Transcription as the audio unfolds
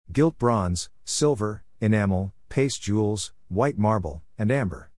gilt bronze, silver, enamel, paste jewels, white marble, and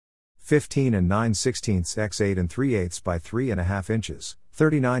amber. 15 and 9/16 x 8 3/8 by 3.5 inches,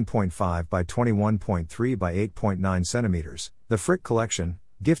 39.5 by 21.3 by 8.9 centimeters. The Frick Collection,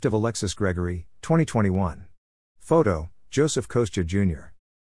 gift of Alexis Gregory, 2021. Photo, Joseph Kostya Jr.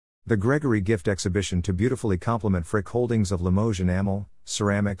 The Gregory Gift Exhibition to beautifully complement Frick holdings of Limoges enamel,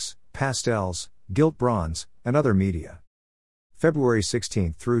 ceramics, pastels, gilt bronze, and other media. February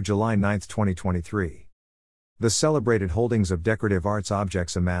 16 through July 9, 2023. The celebrated holdings of decorative arts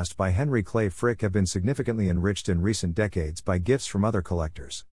objects amassed by Henry Clay Frick have been significantly enriched in recent decades by gifts from other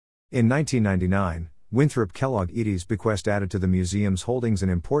collectors. In 1999, Winthrop Kellogg Eady's bequest added to the museum's holdings an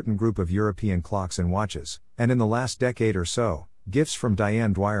important group of European clocks and watches, and in the last decade or so, gifts from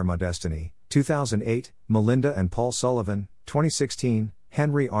Diane Dwyer Modestiny, 2008, Melinda and Paul Sullivan, 2016,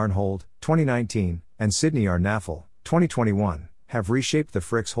 Henry Arnhold, 2019, and Sidney R. Naffel, 2021, have reshaped the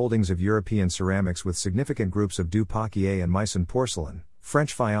Frick's holdings of European ceramics with significant groups of Du Paquier and Meissen porcelain,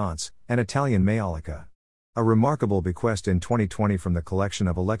 French faience, and Italian maiolica. A remarkable bequest in 2020 from the collection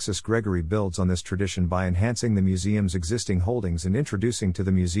of Alexis Gregory builds on this tradition by enhancing the museum's existing holdings and introducing to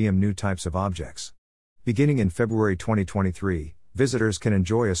the museum new types of objects. Beginning in February 2023, visitors can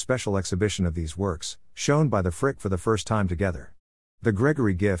enjoy a special exhibition of these works, shown by the Frick for the first time together. The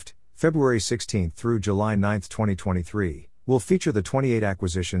Gregory Gift, February 16 through July 9, 2023, will feature the 28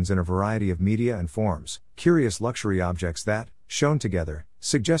 acquisitions in a variety of media and forms, curious luxury objects that, shown together,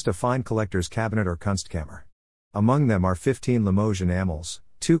 suggest a fine collector's cabinet or Kunstkammer. Among them are 15 Limoges enamels,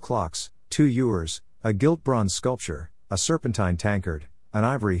 2 clocks, 2 ewers, a gilt bronze sculpture, a serpentine tankard, an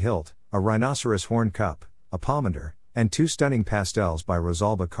ivory hilt, a rhinoceros horn cup, a pomander, and 2 stunning pastels by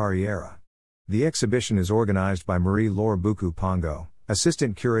Rosalba Carriera. The exhibition is organized by Marie-Laure Buku-Pongo,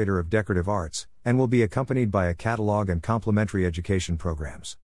 Assistant Curator of Decorative Arts, and will be accompanied by a catalog and complementary education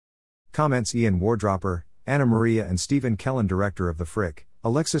programs. Comments: Ian Wardropper, Anna Maria and Stephen Kellen. Director of the Frick,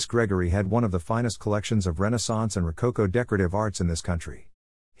 Alexis Gregory had one of the finest collections of Renaissance and Rococo decorative arts in this country.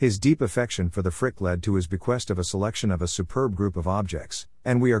 His deep affection for the Frick led to his bequest of a selection of a superb group of objects,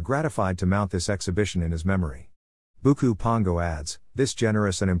 and we are gratified to mount this exhibition in his memory. Buku-Pongo adds, this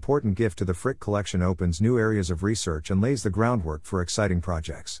generous and important gift to the Frick collection opens new areas of research and lays the groundwork for exciting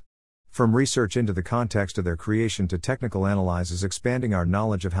projects. From research into the context of their creation to technical analyses expanding our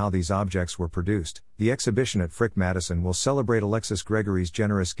knowledge of how these objects were produced, the exhibition at Frick Madison will celebrate Alexis Gregory's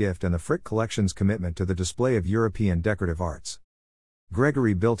generous gift and the Frick collection's commitment to the display of European decorative arts.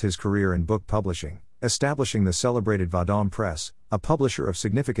 Gregory built his career in book publishing, establishing the celebrated Vadome Press, a publisher of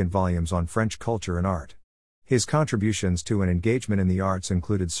significant volumes on French culture and art. His contributions to and engagement in the arts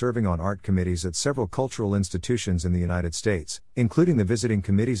included serving on art committees at several cultural institutions in the United States, including the visiting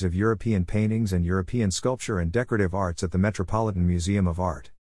committees of European paintings and European sculpture and decorative arts at the Metropolitan Museum of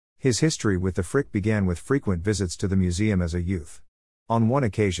Art. His history with the Frick began with frequent visits to the museum as a youth. On one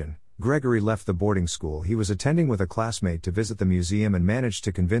occasion, Gregory left the boarding school he was attending with a classmate to visit the museum and managed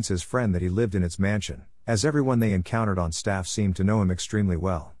to convince his friend that he lived in its mansion, as everyone they encountered on staff seemed to know him extremely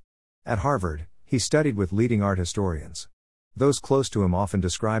well. At Harvard, he studied with leading art historians. Those close to him often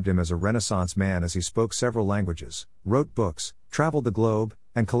described him as a Renaissance man as he spoke several languages, wrote books, traveled the globe,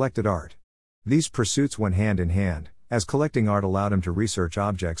 and collected art. These pursuits went hand in hand, as collecting art allowed him to research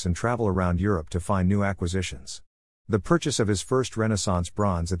objects and travel around Europe to find new acquisitions. The purchase of his first Renaissance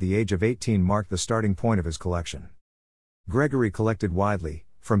bronze at the age of 18 marked the starting point of his collection. Gregory collected widely,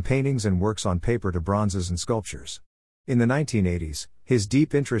 from paintings and works on paper to bronzes and sculptures. In the 1980s, his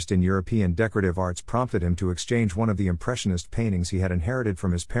deep interest in European decorative arts prompted him to exchange one of the Impressionist paintings he had inherited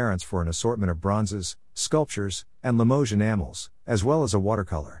from his parents for an assortment of bronzes, sculptures, and Limoges enamels, as well as a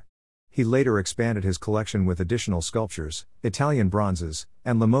watercolor. He later expanded his collection with additional sculptures, Italian bronzes,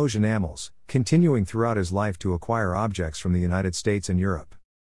 and Limoges enamels, continuing throughout his life to acquire objects from the United States and Europe.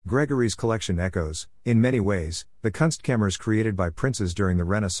 Gregory's collection echoes, in many ways, the Kunstkammers created by princes during the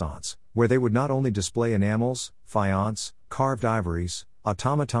Renaissance, where they would not only display enamels, faience, carved ivories,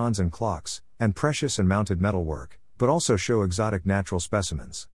 automatons and clocks, and precious and mounted metalwork, but also show exotic natural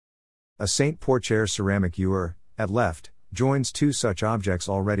specimens. A Saint Porchaire ceramic ewer, at left, joins 2 such objects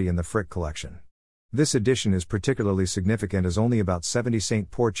already in the Frick collection. This addition is particularly significant as only about 70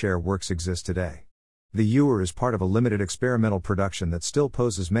 Saint Porchaire works exist today. The ewer is part of a limited experimental production that still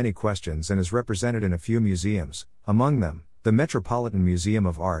poses many questions and is represented in a few museums, among them, the Metropolitan Museum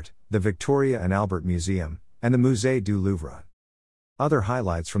of Art, the Victoria and Albert Museum, and the Musée du Louvre. Other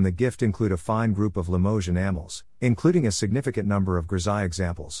highlights from the gift include a fine group of Limoges enamels, including a significant number of grisaille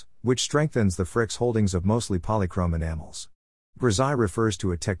examples, which strengthens the Frick's holdings of mostly polychrome enamels. Grisaille refers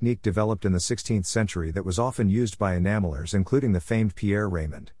to a technique developed in the 16th century that was often used by enamelers including the famed Pierre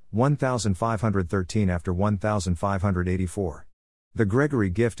Raymond, 1513 after 1584. The Gregory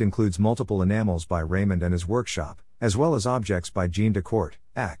gift includes multiple enamels by Raymond and his workshop, as well as objects by Jean Decourt,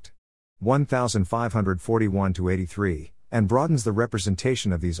 Act. 1541-83, and broadens the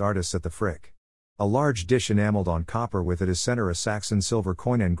representation of these artists at the Frick. A large dish enameled on copper with at its center a Saxon silver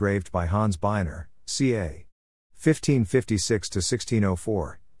coin engraved by Hans Beiner, ca.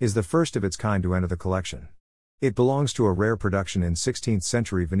 1556-1604, is the first of its kind to enter the collection. It belongs to a rare production in 16th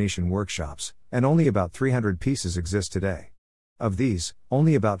century Venetian workshops, and only about 300 pieces exist today. Of these,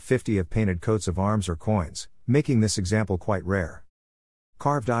 only about 50 have painted coats of arms or coins, making this example quite rare.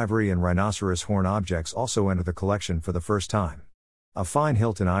 Carved ivory and rhinoceros horn objects also enter the collection for the first time. A fine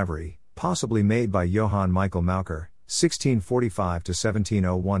hilt in ivory, possibly made by Johann Michael Mauker,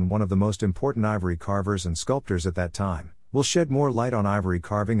 1645-1701, one of the most important ivory carvers and sculptors at that time, will shed more light on ivory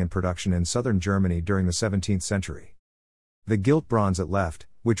carving and production in southern Germany during the 17th century. The gilt bronze at left,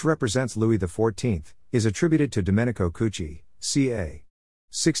 which represents Louis XIV, is attributed to Domenico Cucci, ca.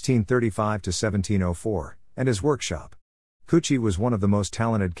 1635-1704, and his workshop. Cucci was one of the most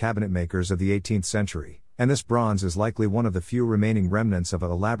talented cabinet makers of the 18th century, and this bronze is likely one of the few remaining remnants of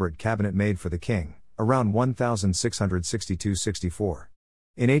an elaborate cabinet made for the king, around 1662-64.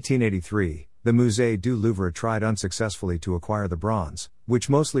 In 1883, the Musée du Louvre tried unsuccessfully to acquire the bronze, which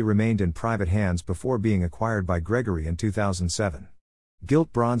mostly remained in private hands before being acquired by Gregory in 2007.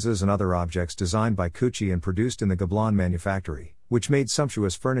 Gilt bronzes and other objects designed by Cucci and produced in the Gobelin manufactory, which made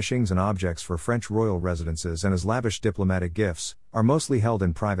sumptuous furnishings and objects for French royal residences and as lavish diplomatic gifts, are mostly held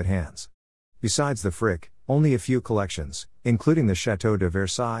in private hands. Besides the Frick, only a few collections, including the Château de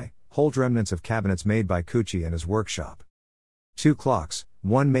Versailles, hold remnants of cabinets made by Cucci and his workshop. Two clocks,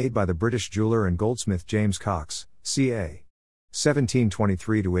 one made by the British jeweller and goldsmith James Cox, ca.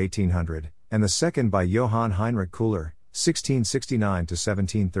 1723-1800, and the second by Johann Heinrich Kuhler,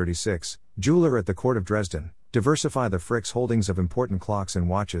 1669-1736, jeweler at the court of Dresden, diversify the Frick's holdings of important clocks and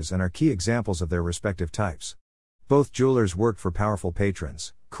watches and are key examples of their respective types. Both jewelers worked for powerful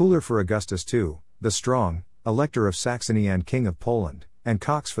patrons, Kuhler for Augustus II, the Strong, Elector of Saxony and King of Poland, and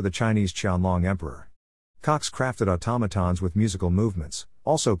Cox for the Chinese Qianlong Emperor. Cox crafted automatons with musical movements,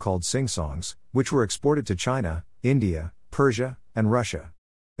 also called sing-songs, which were exported to China, India, Persia, and Russia.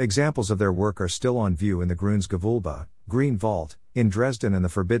 Examples of their work are still on view in the Grünes Gewölbe, Green Vault, in Dresden and the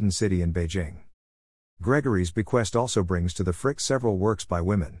Forbidden City in Beijing. Gregory's bequest also brings to the Frick several works by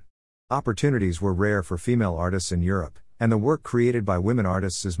women. Opportunities were rare for female artists in Europe, and the work created by women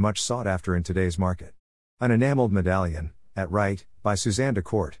artists is much sought after in today's market. An enameled medallion, at right, by Suzanne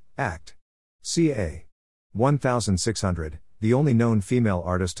Decourt, Act. ca. 1600, the only known female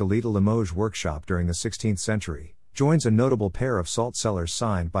artist to lead a Limoges workshop during the 16th century, joins a notable pair of salt cellars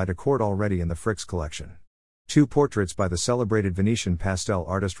signed by Decourt already in the Frick's collection. Two portraits by the celebrated Venetian pastel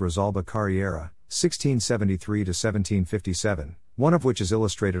artist Rosalba Carriera, 1673-1757, one of which is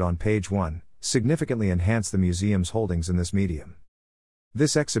illustrated on page 1, significantly enhance the museum's holdings in this medium.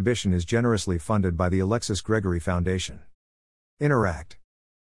 This exhibition is generously funded by the Alexis Gregory Foundation. Interact.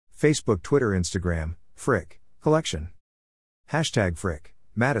 Facebook, Twitter, Instagram, Frick Collection. #Frick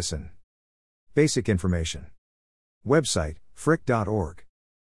Madison. Basic information. Website, frick.org.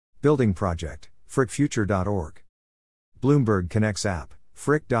 Building project, frickfuture.org. Bloomberg Connects app,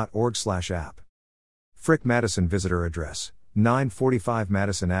 frick.org/app. Frick Madison visitor address, 945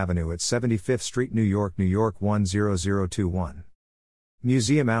 Madison Avenue at 75th Street, New York, New York 10021.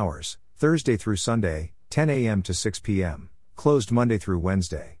 Museum hours, Thursday through Sunday, 10 a.m. to 6 p.m., closed Monday through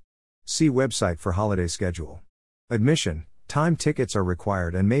Wednesday. See website for holiday schedule. Admission, time tickets are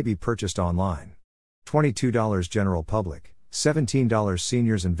required and may be purchased online. $22 general public, $17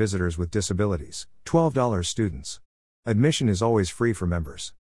 seniors and visitors with disabilities, $12 students. Admission is always free for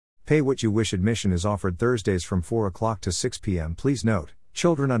members. Pay what you wish. Admission is offered Thursdays from 4 o'clock to 6 p.m. Please note,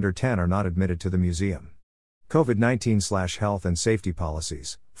 children under 10 are not admitted to the museum. COVID-19/health and safety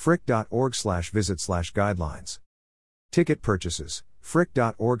policies, frick.org/visit/guidelines. Ticket purchases,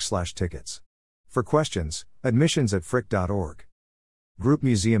 frick.org/tickets. For questions, admissions at frick.org. Group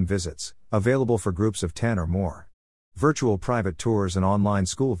museum visits, available for groups of 10 or more. Virtual private tours and online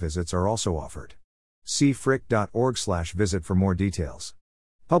school visits are also offered. See frick.org/visit for more details.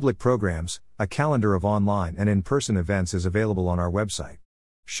 Public programs, a calendar of online and in-person events is available on our website.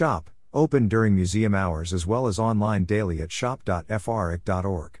 Shop, open during museum hours as well as online daily at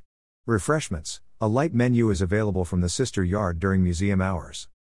shop.frick.org. Refreshments, a light menu is available from the Sister Yard during museum hours.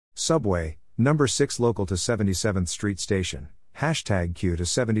 Subway, number 6 local to 77th Street Station, #Q to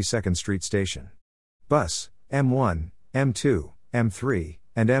 72nd Street Station. Bus, M1, M2, M3,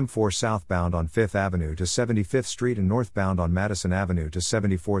 and M4 southbound on 5th Avenue to 75th Street and northbound on Madison Avenue to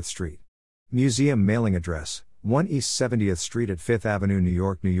 74th Street. Museum mailing address, 1 East 70th Street at 5th Avenue, New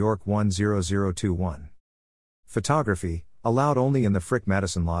York 10021. Photography, allowed only in the Frick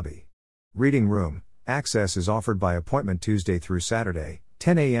Madison lobby. Reading room, access is offered by appointment Tuesday through Saturday,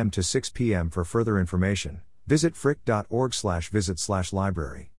 10 a.m. to 6 p.m. For further information, visit frick.org/visit/library.